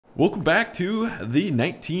Welcome back to the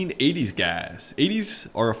 1980s, guys. 80s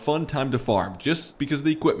are a fun time to farm just because of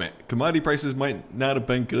the equipment. Commodity prices might not have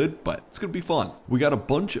been good, but it's gonna be fun. We got a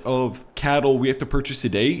bunch of cattle we have to purchase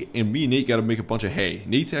today, and me and Nate got to make a bunch of hay.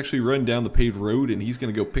 Nate's actually running down the paved road, and he's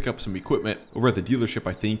gonna go pick up some equipment over at the dealership,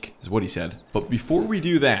 I think is what he said. But before we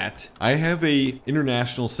do that, I have a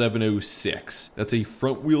International 706. That's a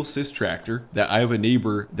front wheel assist tractor that I have a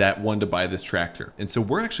neighbor that wanted to buy this tractor, and so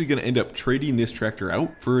we're actually gonna end up trading this tractor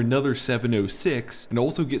out for another 706 and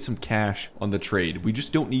also get some cash on the trade. We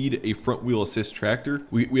just don't need a front wheel assist tractor.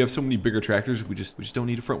 We have so many bigger tractors, we just don't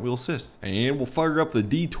need a front wheel assist. And we'll fire up the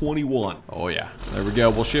D21. Oh yeah, there we go.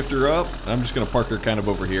 We'll shift her up. I'm just gonna park her kind of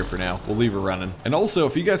over here for now. We'll leave her running. And also,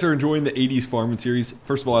 if you guys are enjoying the 80s farming series,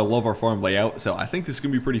 first of all, I love our farm layout, so I think this is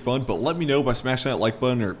gonna be pretty fun, but let me know by smashing that like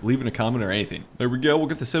button or leaving a comment or anything. There we go. We'll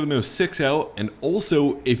get the 706 out. And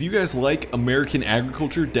also, if you guys like American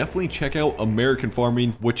agriculture, definitely check out American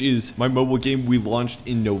Farming, which is my mobile game we launched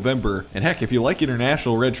in November. And heck, if you like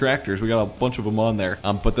international red tractors, we got a bunch of them on there.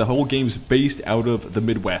 But the whole game's based out of the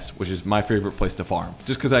Midwest, which is my favorite place to farm,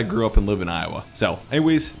 just because I grew up and live in Iowa. So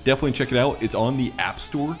anyways, definitely check it out. It's on the App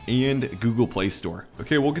Store and Google Play Store.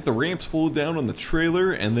 Okay, we'll get the ramps folded down on the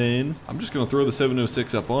trailer, and then I'm just gonna throw the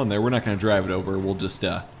 706 up on there. We're not gonna drive it over. We'll just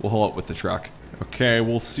we'll haul it with the truck. Okay,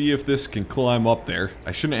 we'll see if this can climb up there.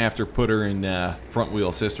 I shouldn't have to put her in front wheel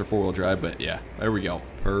assist or four wheel drive, but yeah, there we go.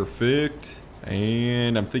 Perfect.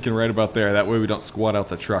 And I'm thinking right about there. That way we don't squat out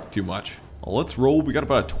the truck too much. Well, let's roll. We got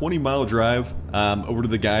about a 20-mile drive over to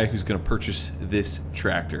the guy who's going to purchase this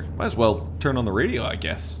tractor. Might as well turn on the radio, I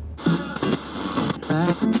guess.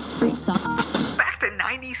 Free socks. Back to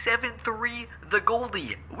 97.3 The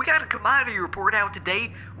Goldie. We got a commodity report out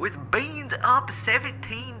today with beans up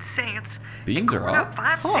 17 cents. Beans are up?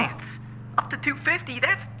 5 cents. Up to 250.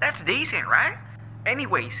 That's decent, right?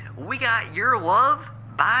 Anyways, we got Your Love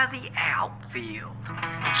by the Outfield.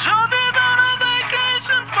 Something on a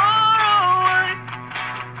vacation far away.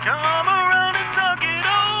 Come around and talk it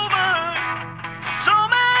over. So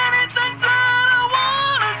many things that I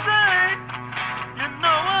wanna say. You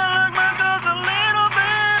know I like my girls a little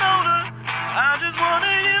bit older. I just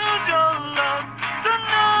wanna use your love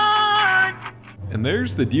tonight. And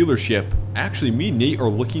there's the dealership. Actually, me and Nate are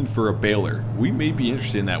looking for a baler. We may be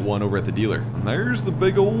interested in that one over at the dealer. And there's the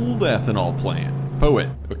big old ethanol plant. Poet.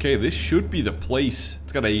 Okay, this should be the place.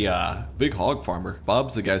 It's got a big hog farmer.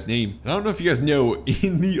 Bob's the guy's name. And I don't know if you guys know,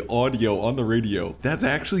 in the audio on the radio, that's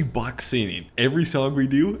actually Buck singing. Every song we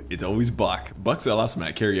do, it's always Buck. Buck's awesome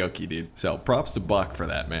at karaoke, dude. So props to Buck for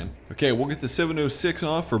that, man. Okay, we'll get the 706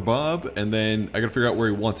 off for Bob, and then I gotta figure out where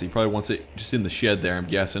he wants it. He probably wants it just in the shed there, I'm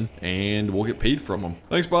guessing. And we'll get paid from him.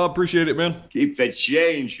 Thanks, Bob. Appreciate it, man. Keep the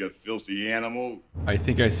change, you filthy animal. I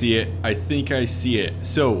think I see it. I think I see it.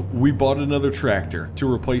 So we bought another tractor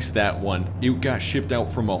to replace that one. It got shipped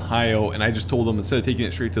out from Ohio, and I just told them instead of taking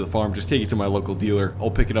it straight to the farm, just take it to my local dealer.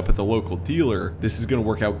 I'll pick it up at the local dealer. This is gonna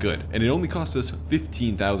work out good. And it only cost us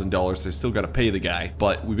 $15,000. I still gotta pay the guy,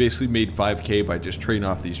 but we basically made 5K by just trading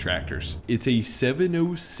off these tractors. It's a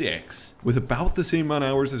 706 with about the same amount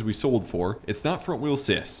of hours as we sold for. It's not front wheel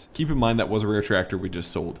assist. Keep in mind that was a rare tractor we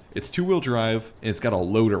just sold. It's 2-wheel drive, and it's got a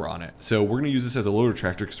loader on it. So we're gonna use this as a loader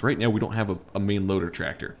tractor because right now we don't have a main loader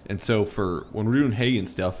tractor. And so for when we're doing hay and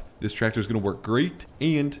stuff, this tractor is going to work great.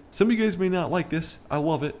 And some of you guys may not like this. I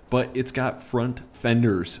love it, but it's got front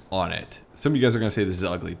fenders on it. Some of you guys are going to say this is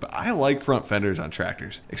ugly, but I like front fenders on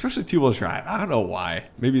tractors, especially 2-wheel drive. I don't know why.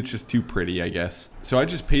 Maybe it's just too pretty, I guess. So I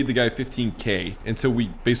just paid the guy $15K, and so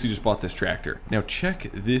we basically just bought this tractor. Now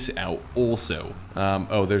check this out also.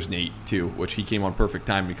 Oh, there's Nate too, which he came on perfect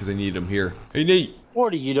time because I needed him here. Hey, Nate.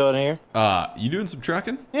 What are you doing here? You doing some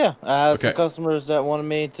trucking? Yeah, I have some customers that wanted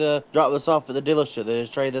me to drop this off at the dealership. They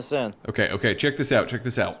just trade this in. Okay, check this out,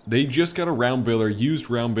 They just got a round baler, used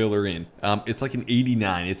round baler in. It's like an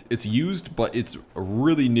 89. It's used, but it's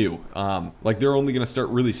really new. Like they're only gonna start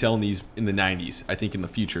really selling these in the 90s, I think in the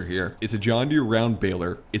future here. It's a John Deere round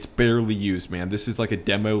baler. It's barely used, man. This is like a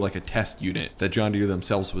demo, like a test unit that John Deere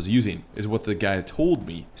themselves was using, is what the guy told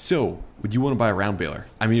me. So, would you want to buy a round baler?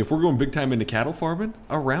 I mean, if we're going big time into cattle farming,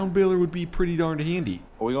 a round baler would be pretty darn handy.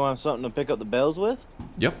 Are we going to have something to pick up the bales with?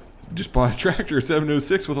 Yep. Just bought a tractor, a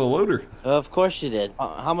 706 with a loader. Of course you did.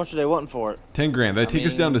 How much are they wanting for it? 10 grand. That'd take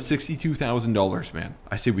us down to $62,000, man.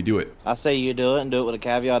 I say we do it. I say you do it, and do it with a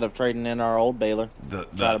caveat of trading in our old baler.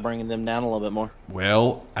 Try to bring them down a little bit more.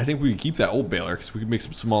 Well, I think we could keep that old baler because we could make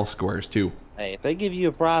some small squares too. Hey, if they give you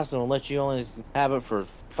a price and will let you only have it for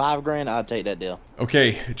 5 grand, I'd take that deal.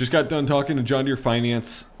 Okay, just got done talking to John Deere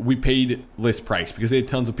Finance. We paid list price because they had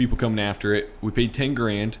tons of people coming after it. We paid 10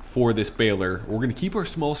 grand for this baler. We're going to keep our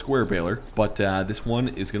small square baler, but this one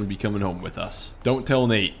is going to be coming home with us. Don't tell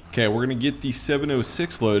Nate. Okay, we're going to get the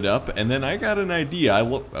 706 loaded up, and then I got an idea.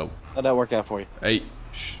 Oh. How'd that work out for you? Hey,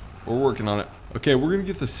 shh, we're working on it. Okay, we're gonna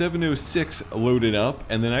get the 706 loaded up,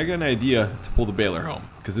 and then I got an idea to pull the baler home,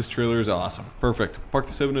 because this trailer is awesome. Perfect. Park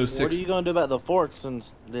the 706. What are you gonna do about the forks and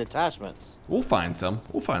the attachments? We'll find some.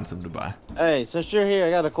 We'll find some to buy. Hey, since you're here,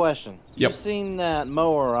 I got a question. Yep. You've seen that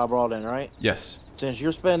mower I brought in, right? Yes. Since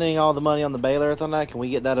you're spending all the money on the baler and everything like that, can we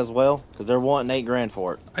get that as well? Because they're wanting 8 grand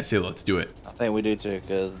for it. I say let's do it. I think we do too,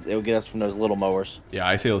 because it will get us from those little mowers. Yeah,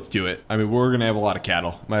 I say let's do it. I mean, we're gonna have a lot of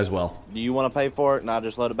cattle. Might as well. Do you want to pay for it and I'll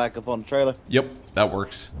just load it back up on the trailer? Yep, that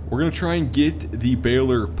works. We're gonna try and get the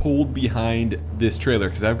baler pulled behind this trailer,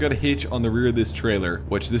 because I've got a hitch on the rear of this trailer,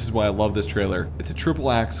 which this is why I love this trailer. It's a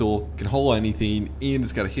triple axle, can haul anything, and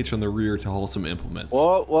it's got a hitch on the rear to haul some implements.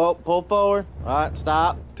 Whoa, pull forward. All right,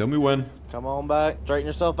 stop. Tell me when. Come on back. Straighten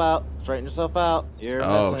yourself out. Straighten yourself out. You're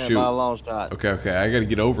missing it by a long shot. Okay, I gotta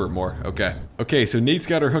get over it more. Okay, so Nate's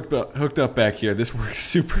got her hooked up back here. This works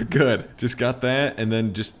super good. Just got that, and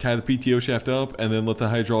then just tie the PTO shaft up, and then let the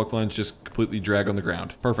hydraulic lines just completely drag on the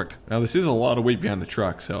ground. Perfect. Now this is a lot of weight behind the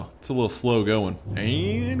truck, so it's a little slow going.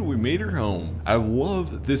 And we made her home. I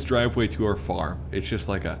love this driveway to our farm. It's just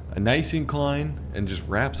like a nice incline and just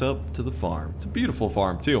wraps up to the farm. It's a beautiful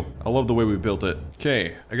farm too. I love the way we built it.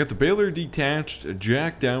 Okay, I got the baler detached,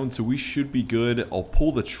 jack down, so we should be good. I'll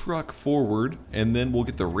pull the truck forward, and then we'll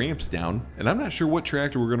get the ramps down. And I'm not sure what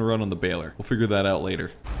tractor we're gonna run on the baler. We'll figure that out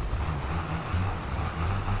later.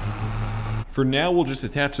 For now, we'll just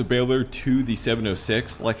attach the baler to the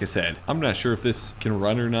 706. Like I said, I'm not sure if this can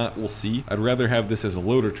run or not. We'll see. I'd rather have this as a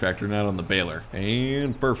loader tractor, not on the baler.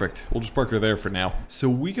 And perfect. We'll just park her there for now. So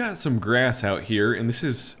we got some grass out here, and this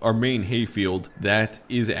is our main hay-field that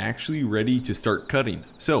is actually ready to start cutting.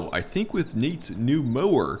 So I think with Nate's new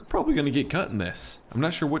mower, probably going to get cutting this. I'm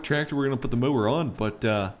not sure what tractor we're going to put the mower on, but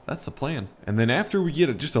that's the plan. And then after we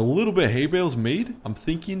get just a little bit of hay bales made, I'm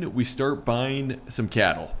thinking we start buying some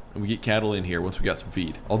cattle. And we get cattle in here once we got some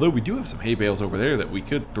feed. Although we do have some hay bales over there that we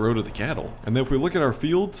could throw to the cattle. And then if we look at our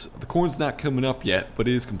fields, the corn's not coming up yet, but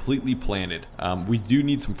it is completely planted. We do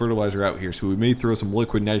need some fertilizer out here, so we may throw some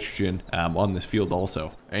liquid nitrogen on this field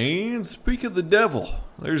also. And speak of the devil,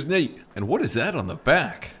 there's Nate. And what is that on the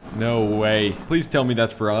back? No way. Please tell me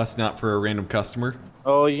that's for us, not for a random customer.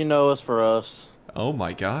 Oh, you know it's for us. Oh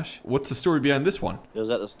my gosh. What's the story behind this one? It was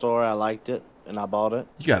at the store, I liked it, and I bought it.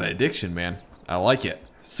 You got an addiction, man. I like it.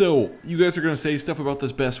 So, you guys are going to say stuff about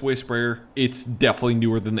this Best Way sprayer. It's definitely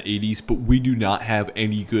newer than the 80s, but we do not have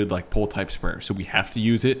any good like pull type sprayer, so we have to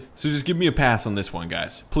use it. So just give me a pass on this one,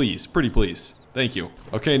 guys. Please, pretty please. Thank you.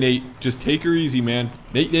 Okay, Nate, just take her easy, man.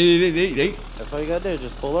 Nate. That's all you got to do,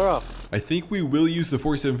 just pull her off. I think we will use the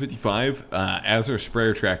 4755 as our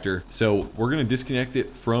sprayer tractor. So we're going to disconnect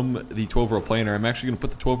it from the 12-row planter. I'm actually going to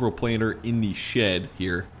put the 12-row planter in the shed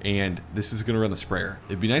here, and this is going to run the sprayer.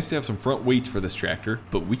 It'd be nice to have some front weights for this tractor,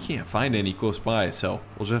 but we can't find any close by, so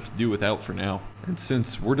we'll just have to do without for now. And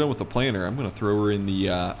since we're done with the planter, I'm going to throw her in the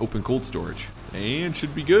open cold storage. And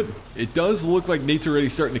should be good. It does look like Nate's already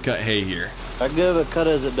starting to cut hay here. How good of a cut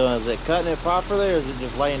is it doing? Is it cutting it properly, or is it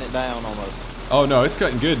just laying it down almost? Oh no, it's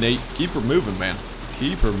cutting good, Nate. Keep her moving, man.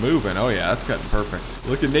 Keep her moving. Oh yeah, that's cutting perfect.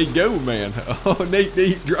 Look at Nate go, man. Oh,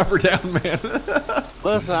 Nate, drop her down, man.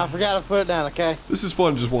 Listen, I forgot to put it down, okay? This is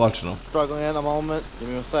fun just watching them. Struggling in a moment. Give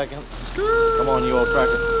me a second. Skirt. Come on, you old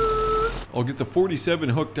tractor. I'll get the 47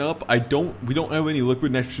 hooked up. We don't have any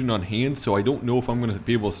liquid nitrogen on hand, so I don't know if I'm going to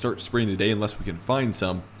be able to start spraying today unless we can find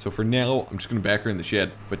some. So for now, I'm just going to back her in the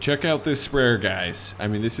shed. But check out this sprayer, guys. I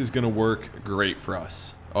mean, this is going to work great for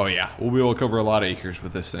us. Oh yeah, we'll be able to cover a lot of acres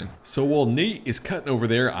with this thing. So while Nate is cutting over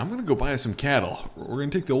there, I'm gonna go buy some cattle. We're gonna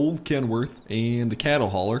take the old Kenworth and the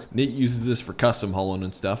cattle hauler. Nate uses this for custom hauling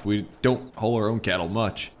and stuff. We don't haul our own cattle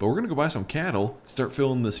much, but we're gonna go buy some cattle, start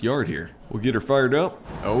filling this yard here. We'll get her fired up.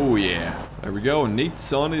 Oh yeah, there we go. And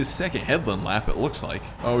Nate's on his second headland lap, it looks like.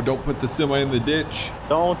 Oh, don't put the semi in the ditch.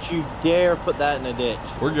 Don't you dare put that in the ditch.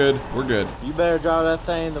 We're good, we're good. You better drive that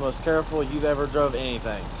thing the most careful you've ever drove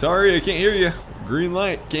anything. Sorry, I can't hear you. Green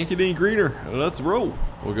light, can't get any greener. Let's roll.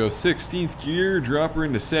 We'll go 16th gear, drop her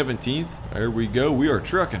into 17th. There we go, we are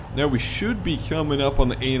trucking. Now we should be coming up on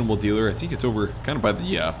the animal dealer. I think it's over kind of by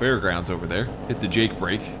the fairgrounds over there. Hit the Jake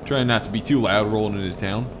brake. Trying not to be too loud rolling into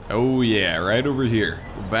town. Oh yeah, right over here.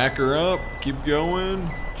 We'll back her up, keep going.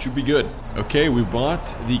 Should be good. Okay, we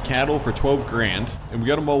bought the cattle for 12 grand, and we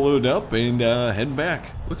got them all loaded up and heading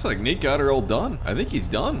back. Looks like Nate got her all done. I think he's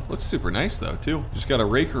done. Looks super nice though, too. Just gotta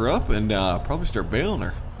rake her up and probably start baling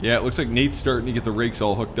her. Yeah, it looks like Nate's starting to get the rakes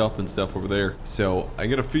all hooked up and stuff over there. So I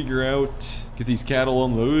gotta figure out, get these cattle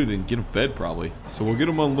unloaded and get them fed probably. So we'll get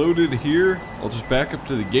them unloaded here. I'll just back up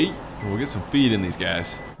to the gate and we'll get some feed in these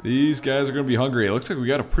guys. These guys are going to be hungry. It looks like we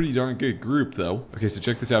got a pretty darn good group, though. Okay, so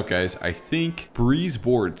check this out, guys. I think Breeze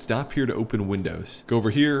board. Stop here to open windows. Go over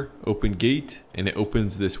here, open gate, and it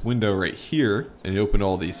opens this window right here. And it opened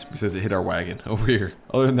all these because it hit our wagon over here.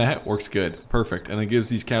 Other than that, works good. Perfect. And it gives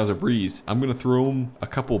these cows a breeze. I'm going to throw them a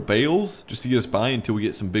couple bales just to get us by until we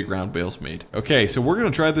get some big round bales made. Okay, so we're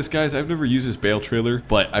going to try this, guys. I've never used this bale trailer,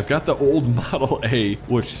 but I've got the old Model A,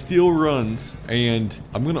 which still runs. And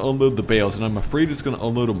I'm going to unload the bales, and I'm afraid it's going to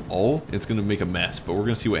unload them all. It's going to make a mess, but we're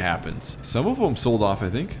going to see what happens. Some of them sold off, I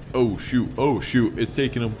think. Oh, shoot. Oh, shoot. It's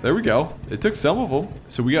taking them. There we go. It took some of them.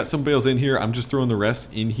 So we got some bales in here. I'm just throwing the rest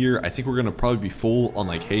in here. I think we're going to probably be full on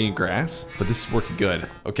like hay and grass, but this is working good.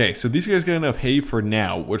 Okay, so these guys got enough hay for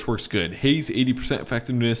now, which works good. Hay's 80%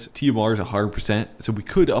 effectiveness. TMR is 100%. So we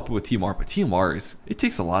could up it with TMR, but TMR is, it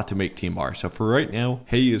takes a lot to make TMR. So for right now,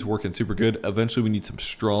 hay is working super good. Eventually we need some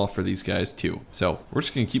straw for these guys too. So we're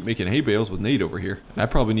just going to keep making hay bales with Nate over here. And I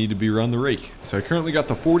probably need to be around the rake. So I currently got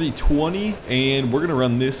the 40-20 and we're going to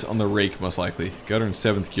run this on the rake most likely. Got her in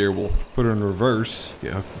 7th gear. We'll put her in reverse,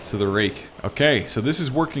 get hooked up to the rake. Okay, so this is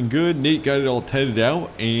working good. Nate got it all tedded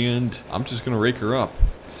out and I'm just going to rake her up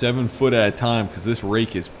 7 foot at a time because this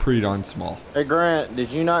rake is pretty darn small. Hey Grant,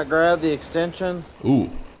 did you not grab the extension? Ooh.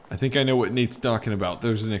 I think I know what Nate's talking about.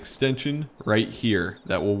 There's an extension right here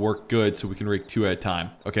that will work good so we can rake 2 at a time.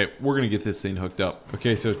 Okay, we're going to get this thing hooked up.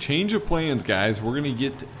 Okay, so change of plans, guys. We're going to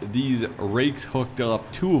get these rakes hooked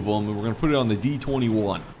up, 2 of them, and we're going to put it on the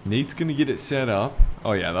D21. Nate's going to get it set up.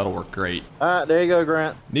 Oh yeah, that'll work great. All right, there you go,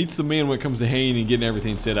 Grant. Nate's the man when it comes to haying and getting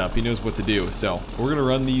everything set up. He knows what to do. So we're going to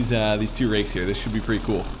run these 2 rakes here. This should be pretty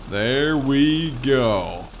cool. There we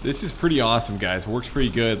go. This is pretty awesome, guys. Works pretty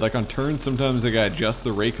good. Like on turns, sometimes I gotta adjust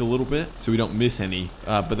the rake a little bit so we don't miss any.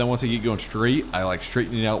 But then once I get going straight, I like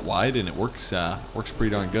straighten it out wide and it works works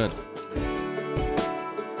pretty darn good.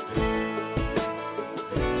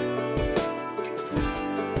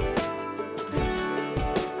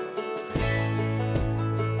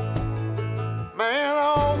 Man,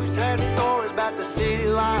 I always had stories about the city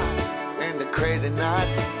life and the crazy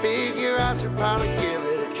nights. Figure I should probably give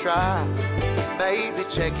it a try. Maybe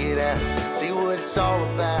check it out, see what it's all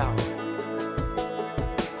about.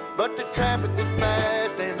 But the traffic was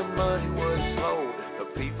fast and the money was slow. The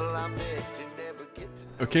people I met, you never get to know.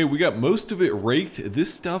 Okay, we got most of it raked.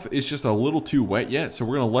 This stuff is just a little too wet yet, so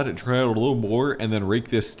we're gonna let it dry out a little more and then rake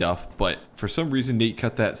this stuff. But for some reason, Nate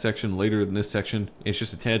cut that section later than this section. It's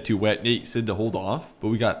just a tad too wet. Nate said to hold off, but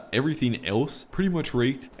we got everything else pretty much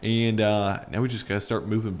raked. And now we just gotta start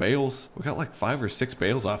moving bales. We got like 5 or 6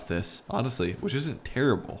 bales off this, honestly, which isn't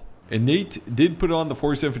terrible. And Nate did put on the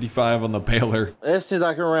 4755 on the baler. This seems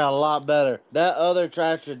like it ran a lot better. That other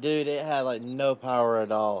tractor, dude, it had like no power at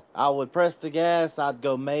all. I would press the gas, I'd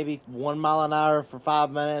go maybe 1 mile an hour for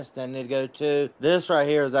 5 minutes, then it'd go 2. This right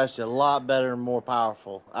here is actually a lot better and more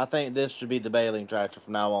powerful. I think this should be the baling tractor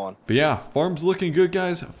from now on. But yeah, farm's looking good,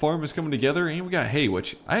 guys. Farm is coming together, and we got hay,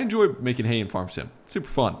 which I enjoy making hay in Farm Sim. Super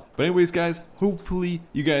fun. But anyways, guys, hopefully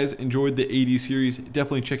you guys enjoyed the 80s series.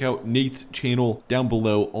 Definitely check out Nate's channel down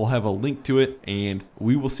below. I'll have a link to it, and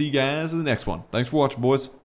we will see you guys in the next one. Thanks for watching, boys.